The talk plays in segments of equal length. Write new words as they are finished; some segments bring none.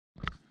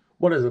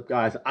What is up,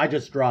 guys? I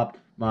just dropped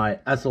my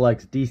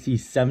SLX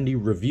DC70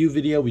 review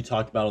video. We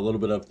talked about a little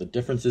bit of the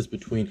differences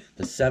between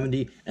the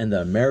 70 and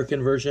the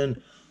American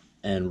version.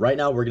 And right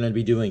now we're going to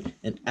be doing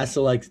an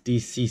SLX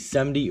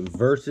DC70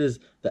 versus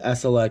the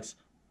SLX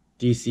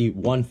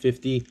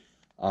DC150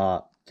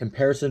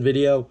 comparison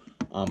video.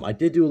 I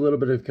did do a little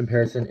bit of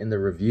comparison in the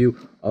review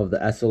of the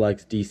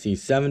SLX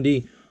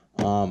DC70.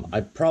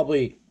 I'm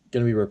probably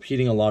going to be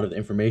repeating a lot of the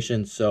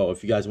information, so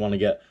if you guys want to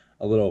get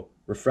a little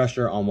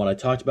refresher on what I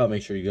talked about,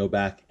 make sure you go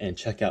back and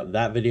check out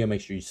that video.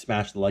 Make sure you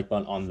smash the like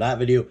button on that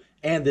video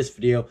and this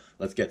video.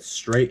 Let's get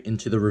straight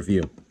into the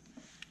review.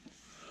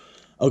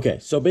 Okay,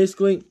 so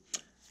basically,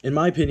 in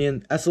my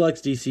opinion,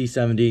 SLX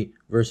DC70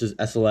 versus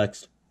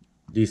SLX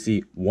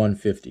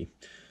DC150.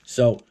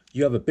 So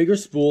you have a bigger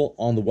spool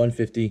on the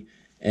 150,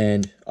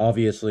 and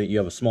obviously you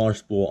have a smaller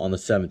spool on the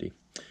 70.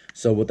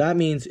 So what that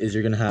means is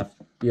you're going to have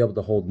to be able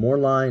to hold more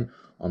line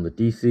on the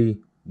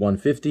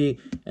DC150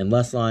 and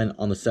less line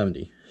on the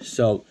 70.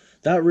 So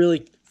that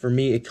really, for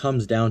me, it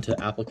comes down to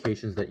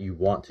applications that you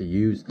want to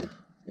use.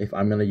 If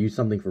I'm going to use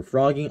something for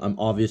frogging, I'm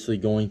obviously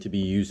going to be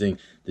using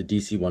the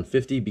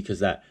DC150 because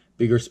that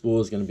bigger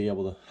spool is going to be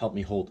able to help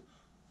me hold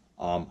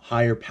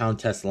higher pound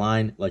test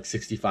line, like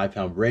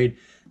 65-pound braid.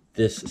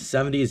 This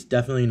 70 is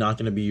definitely not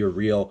going to be your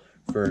reel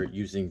for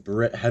using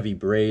heavy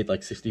braid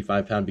like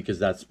 65-pound, because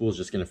that spool is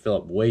just going to fill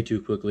up way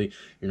too quickly.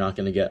 You're not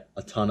going to get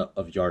a ton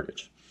of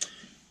yardage.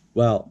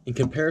 Well, in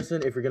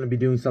comparison, if you're going to be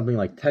doing something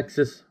like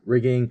Texas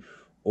rigging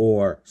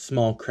or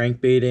small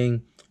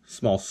crankbaiting,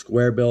 small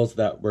square bills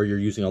where you're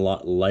using a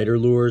lot lighter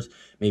lures,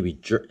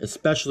 maybe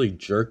especially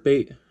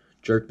jerkbaits,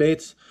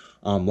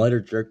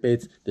 lighter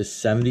jerkbaits, this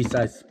 70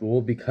 size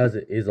spool, because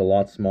it is a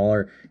lot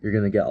smaller, you're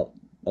going to get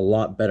a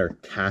lot better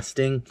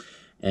casting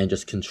and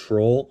just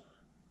control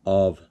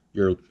of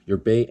your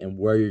bait and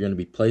where you're going to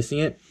be placing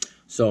it.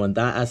 So in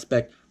that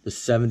aspect, the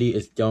 70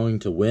 is going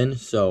to win.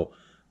 So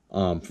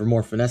for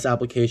more finesse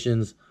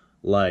applications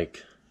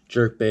like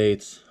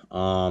jerkbaits,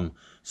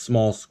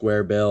 small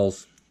square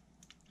bills,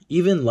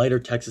 even lighter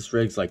Texas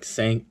rigs like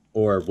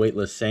or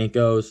weightless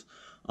Senkos,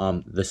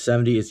 the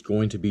 70 is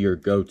going to be your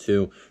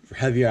go-to. For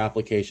heavier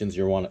applications,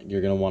 you're going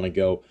to want to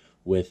go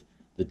with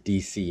the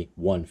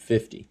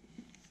DC150.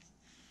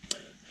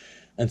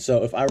 And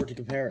so if I were to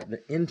compare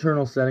the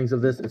internal settings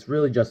of this, it's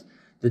really just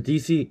the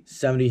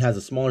DC70 has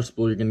a smaller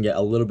spool. You're going to get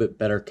a little bit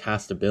better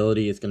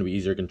castability. It's going to be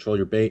easier to control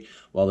your bait.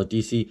 While the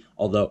DC,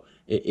 although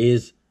it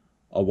is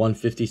a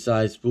 150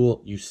 size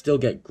spool, you still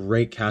get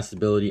great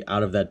castability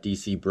out of that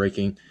DC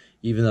braking.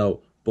 Even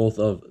though both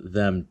of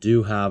them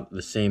do have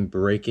the same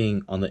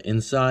braking on the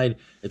inside,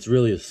 it's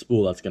really the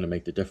spool that's going to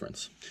make the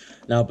difference.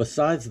 Now,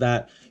 besides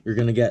that, you're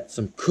going to get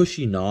some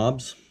cushy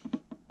knobs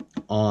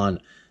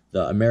on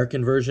the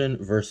American version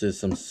versus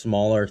some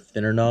smaller,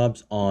 thinner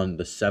knobs on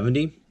the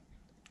 70.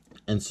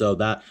 And so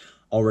that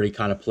already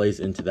kind of plays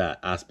into that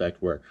aspect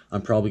where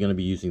I'm probably going to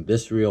be using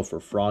this reel for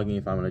frogging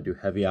if I'm going to do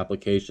heavy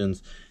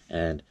applications,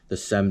 and the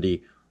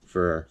 70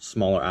 for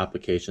smaller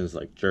applications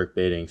like jerk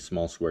baiting,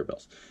 small square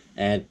bills.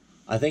 And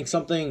I think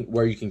something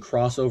where you can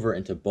cross over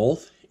into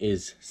both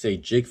is, say,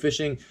 jig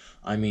fishing.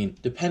 I mean,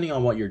 depending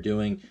on what you're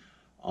doing,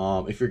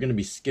 if you're going to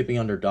be skipping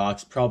under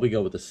docks, probably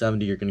go with the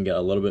 70. You're going to get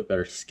a little bit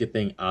better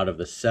skipping out of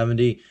the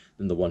 70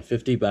 than the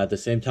 150. But at the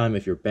same time,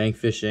 if you're bank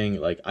fishing,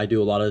 like I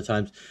do a lot of the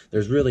times,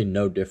 there's really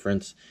no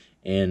difference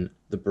in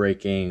the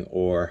braking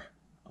or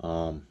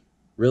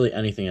really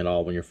anything at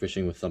all when you're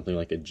fishing with something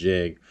like a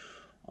jig,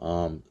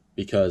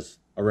 because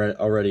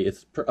already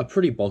it's a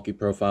pretty bulky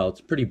profile. It's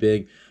pretty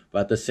big, but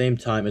at the same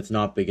time, it's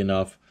not big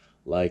enough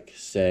like,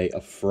 say, a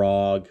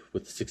frog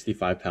with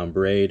 65-pound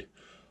braid,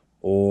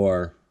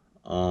 or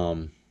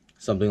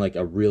something like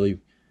a really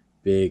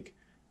big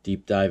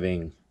deep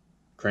diving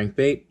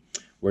crankbait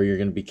where you're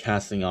going to be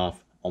casting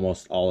off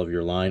almost all of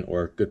your line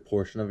or a good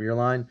portion of your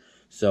line.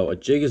 So a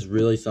jig is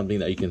really something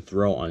that you can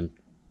throw on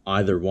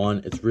either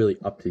one. It's really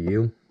up to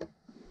you.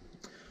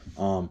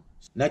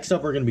 Next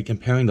up, we're going to be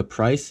comparing the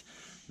price.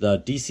 The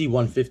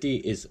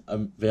DC150 is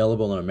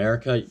available in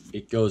America.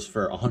 It goes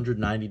for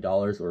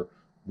 $190 or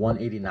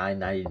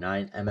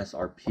 $189.99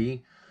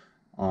 MSRP.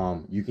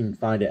 You can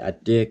find it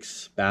at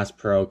Dick's, Bass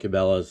Pro,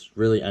 Cabela's,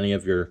 really any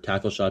of your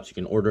tackle shops. You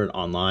can order it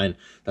online.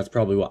 That's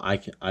probably what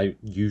I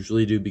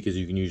usually do, because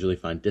you can usually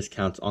find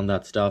discounts on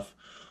that stuff.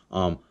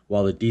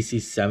 While the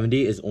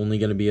DC70 is only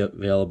going to be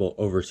available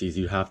overseas.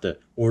 You have to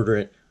order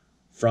it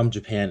from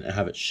Japan and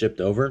have it shipped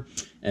over.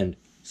 And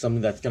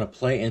something that's going to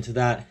play into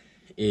that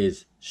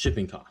is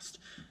shipping cost.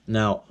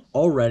 Now,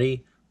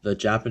 already the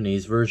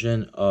Japanese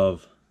version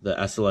of the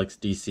SLX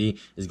DC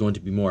is going to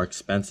be more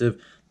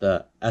expensive.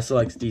 The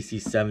SLX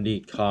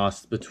DC70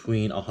 costs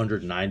between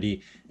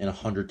 $190 and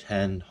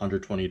 $110,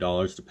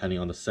 $120, depending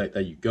on the site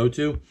that you go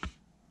to.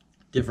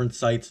 Different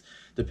sites,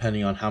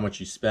 depending on how much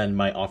you spend,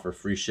 might offer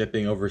free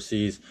shipping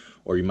overseas,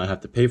 or you might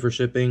have to pay for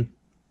shipping.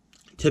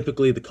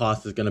 Typically, the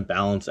cost is going to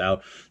balance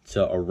out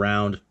to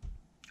around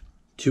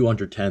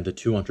 $210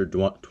 to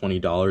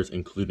 $220,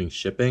 including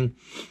shipping.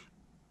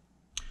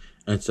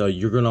 And so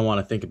you're going to want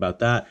to think about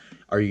that.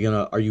 are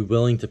you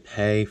willing to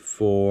pay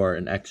for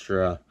an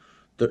extra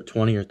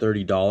 $20 or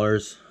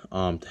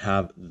 $30 to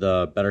have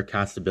the better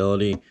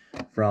castability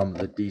from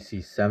the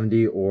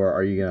DC70, or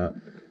are you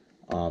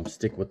gonna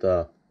stick with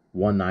the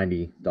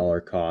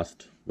 $190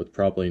 cost with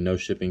probably no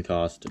shipping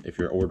cost if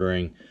you're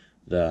ordering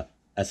the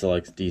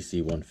SLX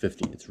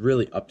DC150? It's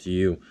really up to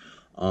you.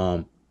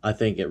 I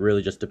think it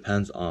really just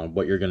depends on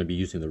what you're going to be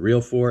using the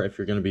reel for. If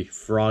you're going to be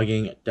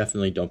frogging,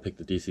 definitely don't pick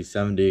the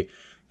DC70.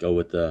 Go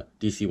with the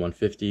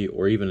DC150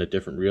 or even a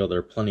different reel. There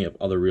are plenty of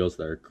other reels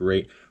that are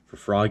great for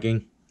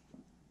frogging.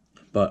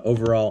 But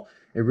overall,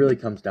 it really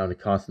comes down to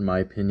cost, in my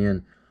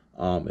opinion.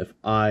 If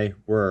I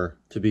were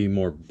to be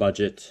more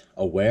budget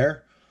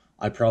aware,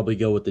 I'd probably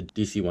go with the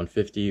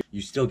DC150.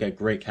 You still get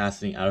great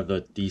casting out of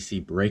the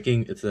DC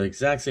braking. It's the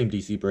exact same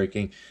DC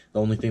braking. The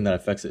only thing that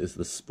affects it is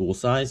the spool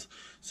size.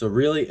 So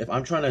really, if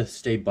I'm trying to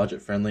stay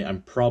budget friendly,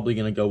 I'm probably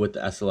going to go with the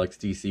SLX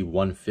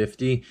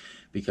DC150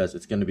 because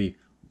it's going to be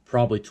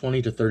probably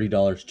 $20 to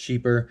 $30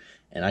 cheaper,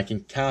 and I can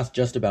cast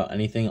just about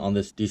anything on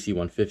this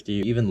DC150,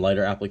 even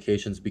lighter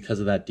applications. Because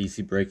of that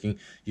DC braking,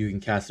 you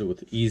can cast it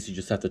with ease. You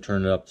just have to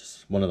turn it up to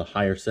one of the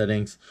higher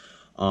settings.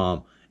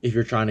 If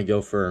you're trying to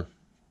go for,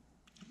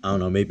 I don't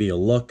know, maybe a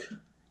look,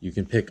 you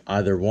can pick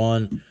either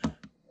one.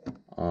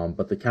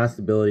 But the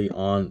castability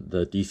on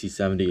the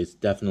DC70 is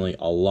definitely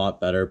a lot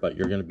better, but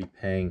you're going to be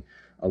paying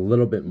a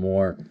little bit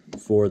more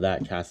for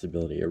that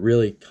castability. It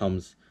really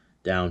comes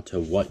down to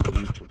what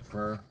you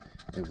prefer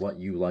and what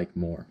you like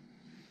more.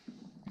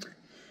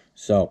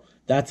 So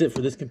that's it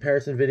for this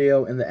comparison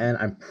video. In the end,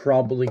 I'm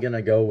probably going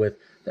to go with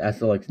the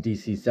SLX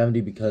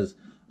DC70 because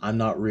I'm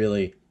not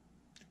really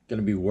going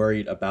to be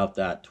worried about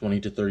that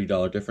 $20 to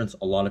 $30 difference.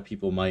 A lot of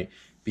people might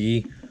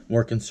be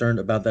more concerned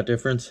about that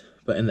difference,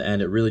 but in the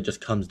end, it really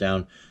just comes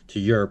down to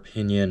your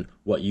opinion,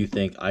 what you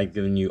think. I've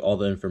given you all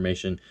the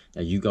information.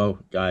 Now you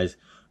guys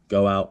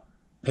go out,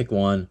 pick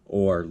one,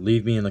 or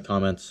leave me in the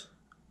comments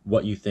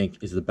what you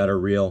think is the better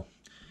reel,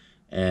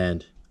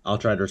 and I'll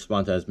try to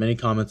respond to as many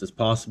comments as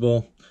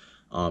possible.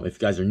 If you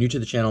guys are new to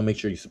the channel, make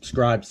sure you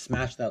subscribe,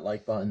 smash that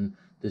like button.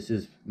 This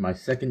is my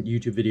second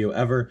YouTube video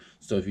ever,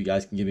 so if you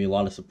guys can give me a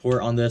lot of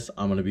support on this,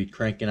 I'm going to be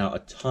cranking out a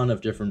ton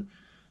of different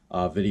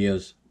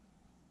videos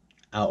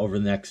out over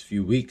the next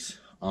few weeks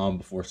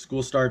before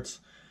school starts.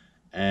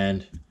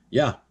 And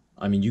yeah,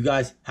 I mean, you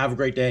guys have a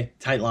great day.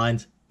 Tight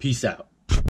lines. Peace out.